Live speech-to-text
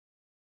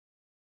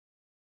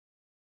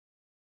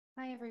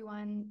Hi,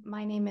 everyone.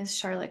 My name is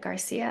Charlotte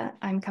Garcia.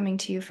 I'm coming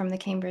to you from the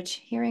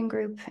Cambridge Hearing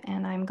Group,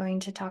 and I'm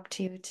going to talk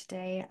to you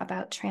today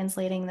about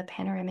translating the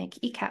Panoramic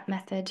ECAP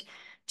method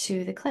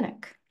to the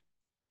clinic.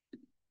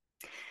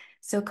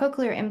 So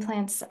cochlear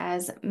implants,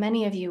 as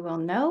many of you will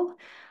know,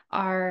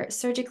 are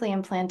surgically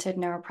implanted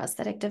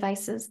neuroprosthetic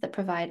devices that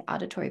provide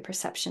auditory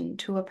perception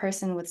to a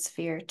person with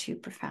severe to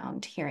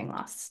profound hearing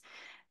loss.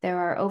 There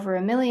are over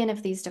 1 million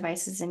of these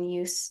devices in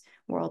use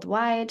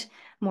worldwide.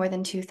 More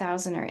than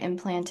 2,000 are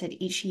implanted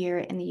each year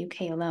in the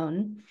UK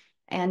alone.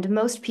 And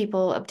most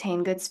people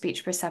obtain good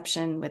speech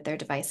perception with their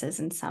devices,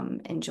 and some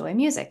enjoy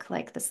music,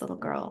 like this little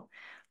girl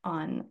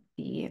on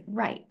the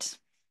right.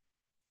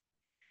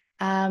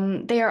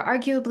 They are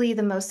arguably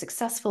the most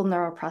successful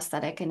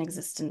neuroprosthetic in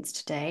existence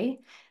today.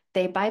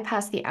 They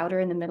bypass the outer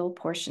and the middle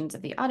portions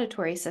of the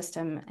auditory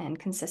system and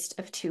consist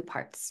of two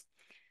parts.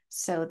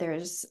 So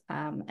there's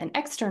an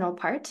external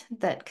part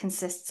that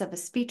consists of a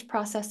speech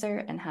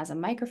processor and has a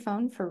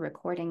microphone for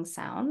recording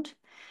sound.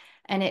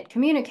 And it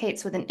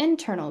communicates with an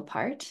internal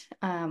part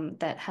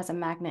that has a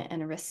magnet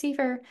and a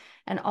receiver,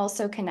 and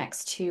also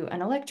connects to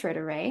an electrode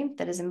array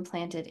that is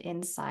implanted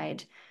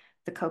inside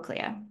the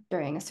cochlea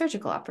during a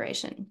surgical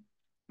operation.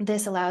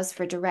 This allows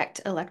for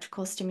direct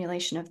electrical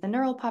stimulation of the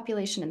neural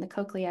population in the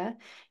cochlea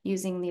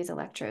using these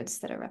electrodes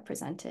that are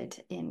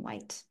represented in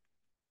white.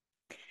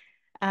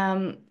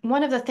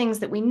 One of the things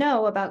that we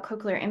know about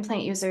cochlear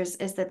implant users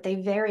is that they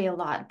vary a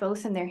lot,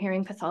 both in their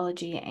hearing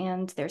pathology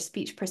and their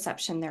speech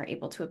perception they're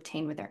able to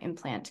obtain with their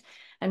implant.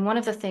 And one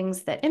of the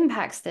things that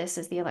impacts this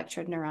is the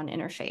electrode neuron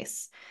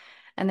interface.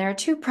 And there are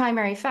two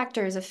primary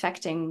factors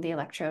affecting the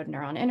electrode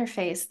neuron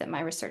interface that my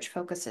research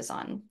focuses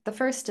on. The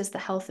first is the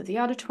health of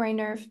the auditory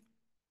nerve.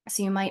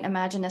 So you might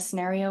imagine a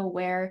scenario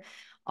where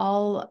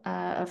all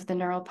of the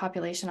neural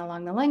population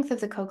along the length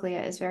of the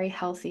cochlea is very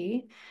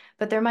healthy,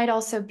 but there might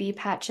also be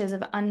patches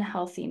of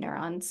unhealthy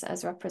neurons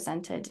as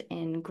represented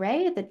in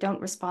gray that don't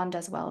respond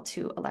as well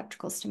to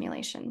electrical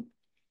stimulation.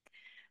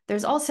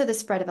 There's also the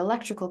spread of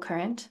electrical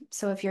current.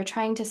 So if you're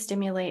trying to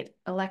stimulate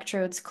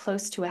electrodes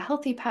close to a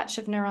healthy patch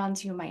of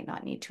neurons, you might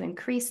not need to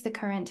increase the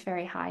current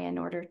very high in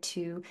order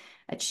to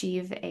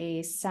achieve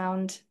a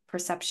sound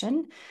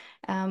perception.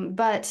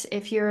 But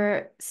if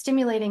you're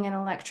stimulating an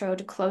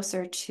electrode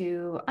closer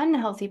to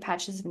unhealthy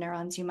patches of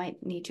neurons, you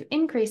might need to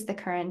increase the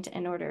current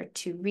in order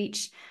to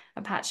reach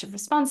a patch of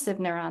responsive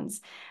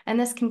neurons. And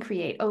this can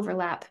create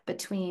overlap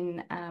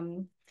between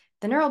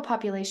the neural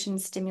population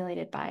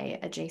stimulated by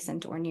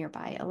adjacent or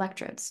nearby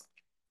electrodes.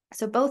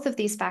 So both of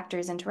these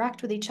factors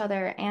interact with each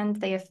other, and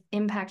they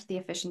impact the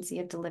efficiency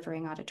of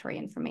delivering auditory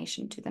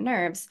information to the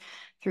nerves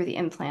through the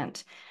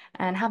implant.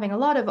 And having a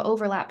lot of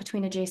overlap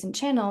between adjacent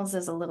channels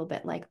is a little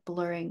bit like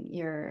blurring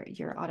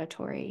your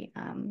auditory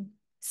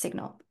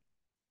signal.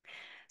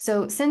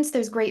 So since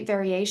there's great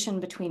variation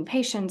between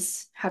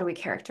patients, how do we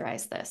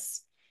characterize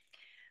this?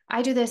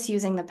 I do this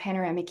using the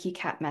Panoramic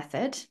ECAP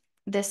method.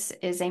 This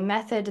is a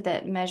method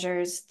that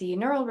measures the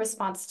neural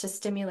response to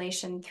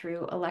stimulation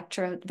through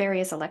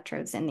various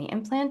electrodes in the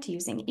implant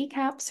using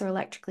ECAPs, or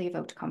electrically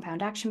evoked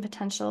compound action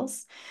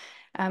potentials.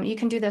 You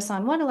can do this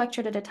on one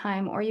electrode at a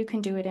time, or you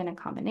can do it in a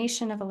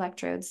combination of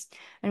electrodes.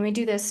 And we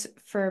do this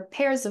for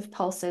pairs of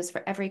pulses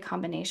for every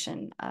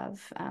combination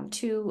of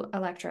two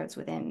electrodes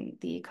within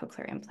the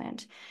cochlear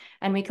implant.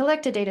 And we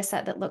collect a data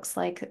set that looks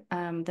like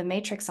the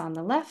matrix on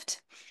the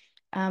left.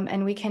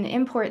 And we can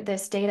import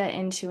this data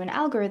into an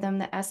algorithm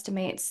that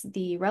estimates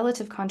the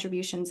relative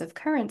contributions of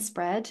current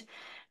spread.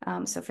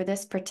 So for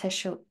this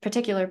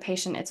particular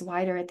patient, it's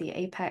wider at the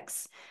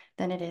apex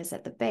than it is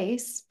at the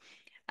base.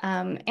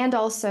 And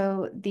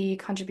also the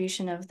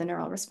contribution of the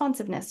neural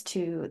responsiveness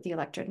to the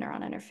electrode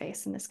neuron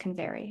interface, and this can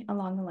vary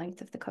along the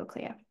length of the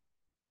cochlea.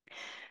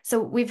 So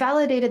we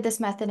validated this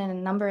method in a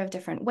number of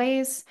different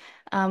ways.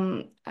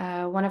 One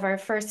of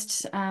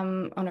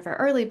our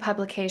early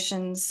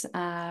publications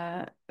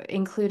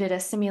included a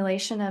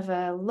simulation of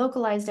a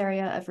localized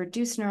area of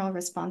reduced neural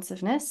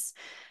responsiveness.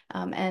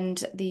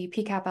 And the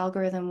PCAP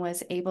algorithm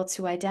was able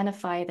to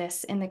identify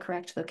this in the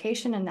correct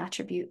location and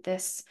attribute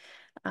this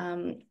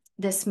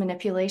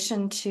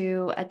manipulation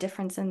to a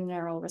difference in the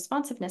neural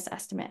responsiveness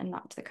estimate and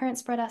not to the current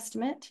spread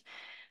estimate.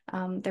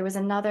 There was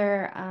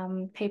another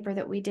paper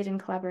that we did in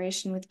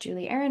collaboration with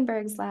Julie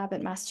Ehrenberg's lab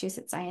at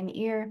Massachusetts Eye and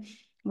Ear,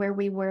 where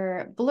we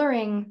were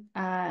blurring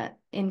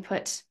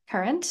input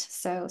current,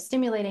 so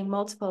stimulating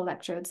multiple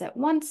electrodes at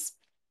once.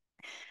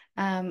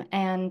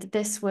 And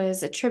this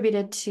was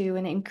attributed to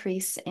an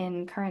increase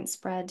in current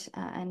spread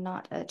and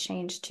not a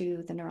change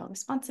to the neural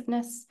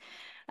responsiveness.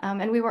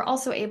 And we were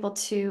also able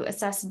to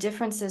assess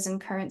differences in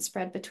current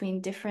spread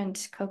between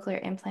different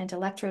cochlear implant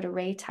electrode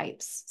array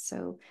types.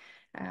 So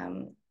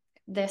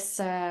this,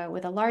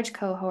 with a large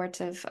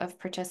cohort of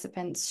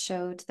participants,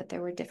 showed that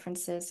there were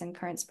differences in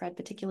current spread,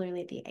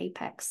 particularly at the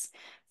apex,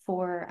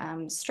 for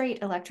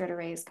straight electrode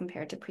arrays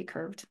compared to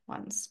pre-curved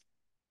ones.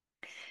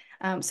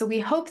 So we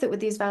hope that with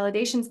these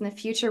validations in the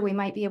future, we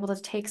might be able to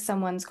take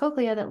someone's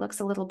cochlea that looks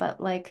a little bit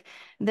like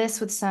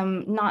this with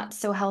some not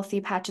so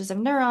healthy patches of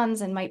neurons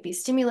and might be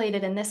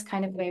stimulated in this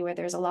kind of way where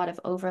there's a lot of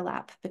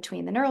overlap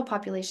between the neural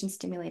population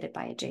stimulated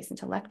by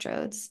adjacent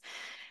electrodes.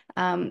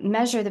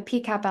 Measure the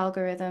PCAP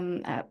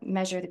algorithm,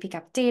 measure the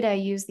PCAP data,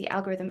 use the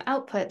algorithm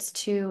outputs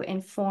to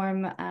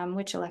inform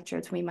which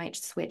electrodes we might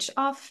switch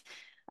off,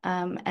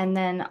 and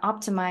then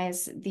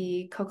optimize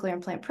the cochlear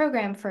implant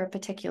program for a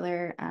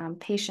particular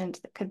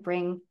patient that could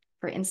bring,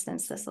 for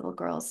instance, this little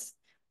girl's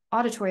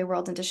auditory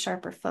world into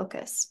sharper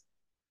focus.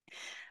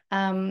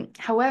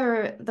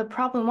 However,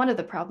 one of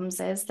the problems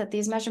is that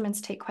these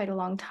measurements take quite a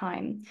long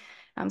time.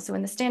 So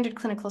in the standard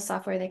clinical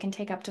software, they can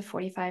take up to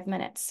 45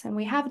 minutes. And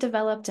we have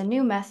developed a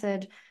new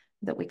method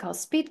that we call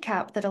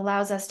SpeedCap that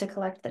allows us to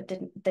collect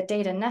the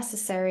data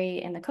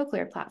necessary in the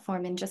cochlear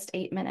platform in just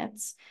 8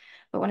 minutes.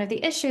 But one of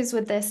the issues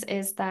with this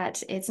is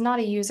that it's not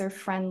a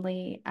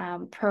user-friendly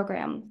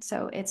program.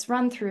 So it's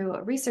run through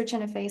a research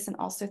interface and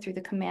also through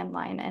the command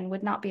line and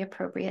would not be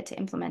appropriate to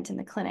implement in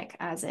the clinic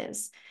as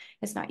is.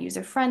 It's not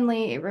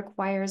user-friendly. It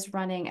requires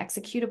running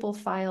executable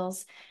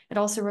files. It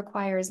also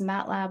requires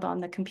MATLAB on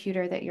the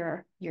computer that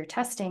you're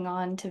testing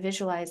on to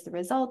visualize the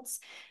results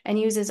and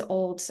uses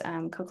old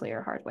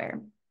cochlear hardware.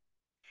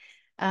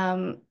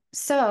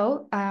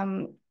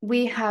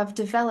 We have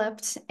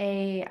developed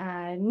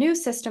a new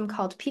system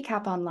called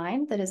PCAP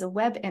Online that is a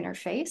web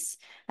interface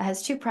that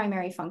has two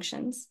primary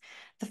functions.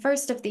 The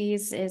first of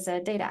these is a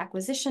data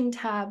acquisition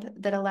tab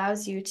that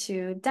allows you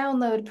to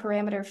download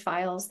parameter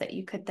files that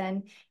you could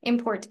then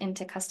import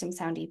into Custom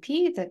Sound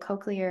EP, the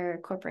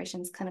Cochlear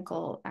Corporation's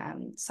clinical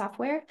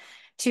software,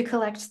 to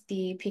collect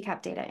the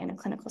PCAP data in a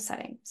clinical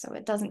setting. So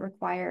it doesn't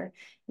require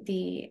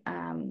the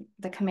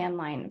command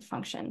line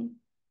function.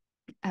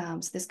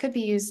 So this could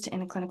be used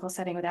in a clinical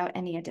setting without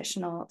any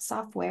additional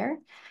software.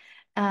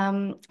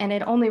 And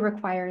it only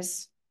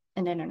requires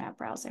an internet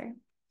browser.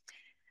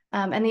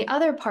 And the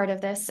other part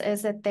of this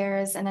is that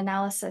there's an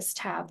analysis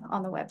tab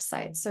on the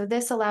website. So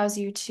this allows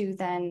you to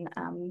then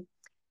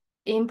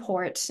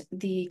import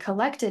the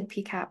collected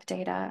PCAP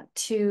data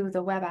to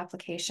the web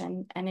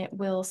application, and it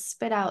will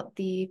spit out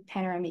the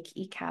Panoramic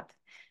ECAP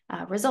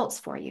results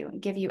for you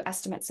and give you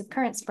estimates of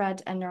current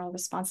spread and neural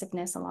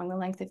responsiveness along the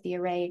length of the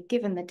array,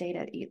 given the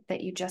data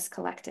that you just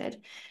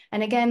collected.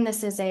 And again,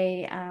 this is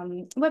a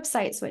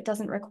website, so it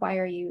doesn't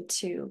require you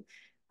to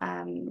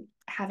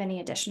have any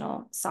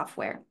additional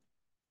software.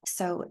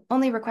 So it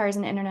only requires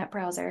an internet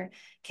browser,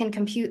 can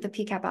compute the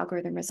PCAP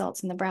algorithm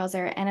results in the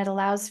browser, and it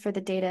allows for the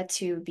data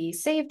to be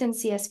saved in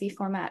CSV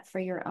format for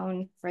your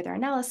own further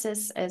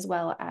analysis, as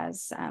well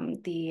as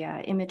the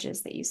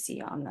images that you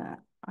see on the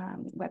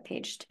web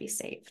page to be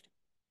saved.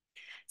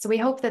 So we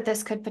hope that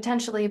this could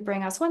potentially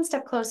bring us one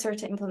step closer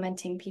to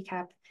implementing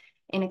PCAP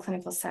in a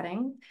clinical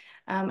setting.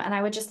 And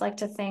I would just like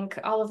to thank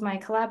all of my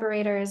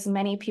collaborators.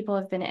 Many people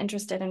have been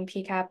interested in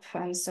PCAP,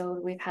 and so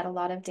we've had a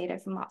lot of data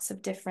from lots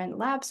of different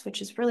labs,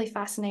 which is really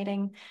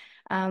fascinating.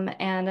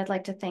 And I'd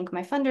like to thank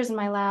my funders in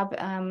my lab,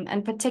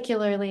 and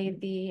particularly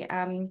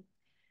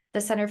the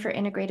Center for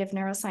Integrative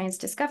Neuroscience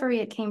Discovery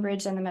at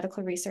Cambridge and the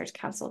Medical Research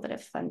Council that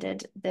have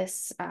funded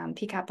this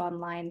PCAP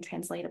Online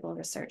translatable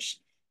research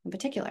in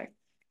particular.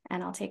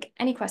 And I'll take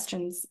any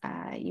questions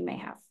you may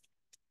have.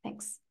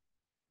 Thanks.